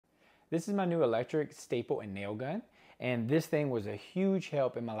This is my new electric staple and nail gun, and this thing was a huge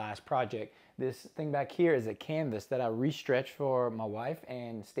help in my last project. This thing back here is a canvas that I re-stretched for my wife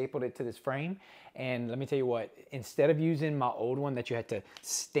and stapled it to this frame. And let me tell you what, instead of using my old one that you had to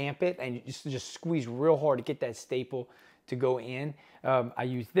stamp it and you just squeeze real hard to get that staple to go in, I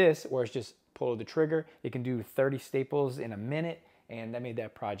use this where it's just pull the trigger. It can do 30 staples in a minute, and that made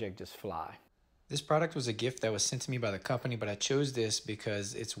that project just fly. This product was a gift that was sent to me by the company, but I chose this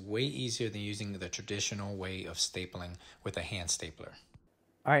because it's way easier than using the traditional way of stapling with a hand stapler.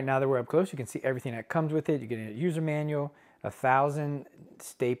 All right, now that we're up close, you can see everything that comes with it. You get a user manual, 1,000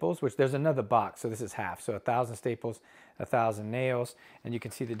 staples, which there's another box, so this is half. So 1,000 staples, 1,000 nails, and you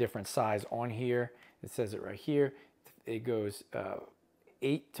can see the different size on here. It says it right here. It goes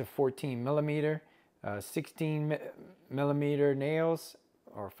 8 to 14 millimeter, 16 millimeter nails,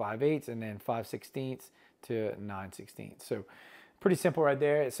 or 5/8, and then 5/16 to 9/16. So pretty simple right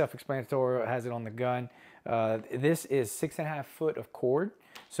there. It's self-explanatory. It has it on the gun. This is 6.5 foot of cord,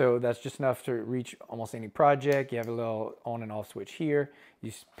 so that's just enough to reach almost any project. You have a little on and off switch here.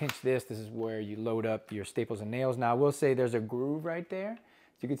 You pinch this. This is where you load up your staples and nails. Now I will say there's a groove right there.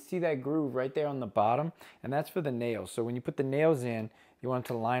 So you can see that groove right there on the bottom, and that's for the nails. So when you put the nails in, you want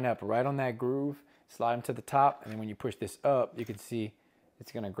them to line up right on that groove, slide them to the top, and then when you push this up, you can see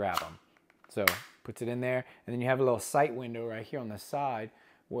it's gonna grab them. So puts it in there, and then you have a little sight window right here on the side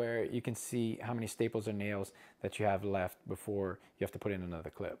where you can see how many staples or nails that you have left before you have to put in another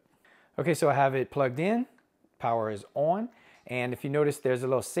clip. Okay, so I have it plugged in, power is on, and if you notice there's a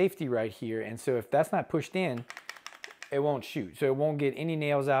little safety right here, and so if that's not pushed in, it won't shoot. So it won't get any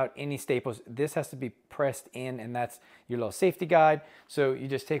nails out, any staples. This has to be pressed in, and that's your little safety guide. So you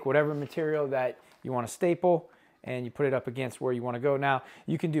just take whatever material that you want to staple, and you put it up against where you want to go. Now,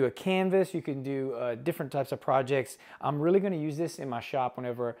 you can do a canvas, you can do different types of projects. I'm really going to use this in my shop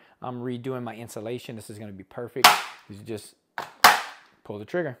whenever I'm redoing my insulation. This is going to be perfect. You just pull the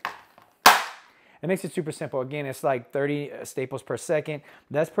trigger. It makes it super simple. Again, it's like 30 staples per second.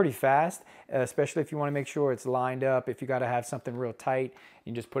 That's pretty fast, especially if you want to make sure it's lined up. If you got to have something real tight,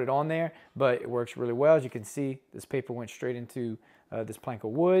 you just put it on there. But it works really well. As you can see, this paper went straight into this plank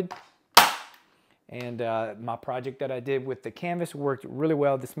of wood. And my project that I did with the canvas worked really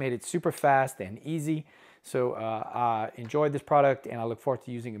well. This made it super fast and easy. So I enjoyed this product, and I look forward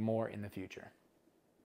to using it more in the future.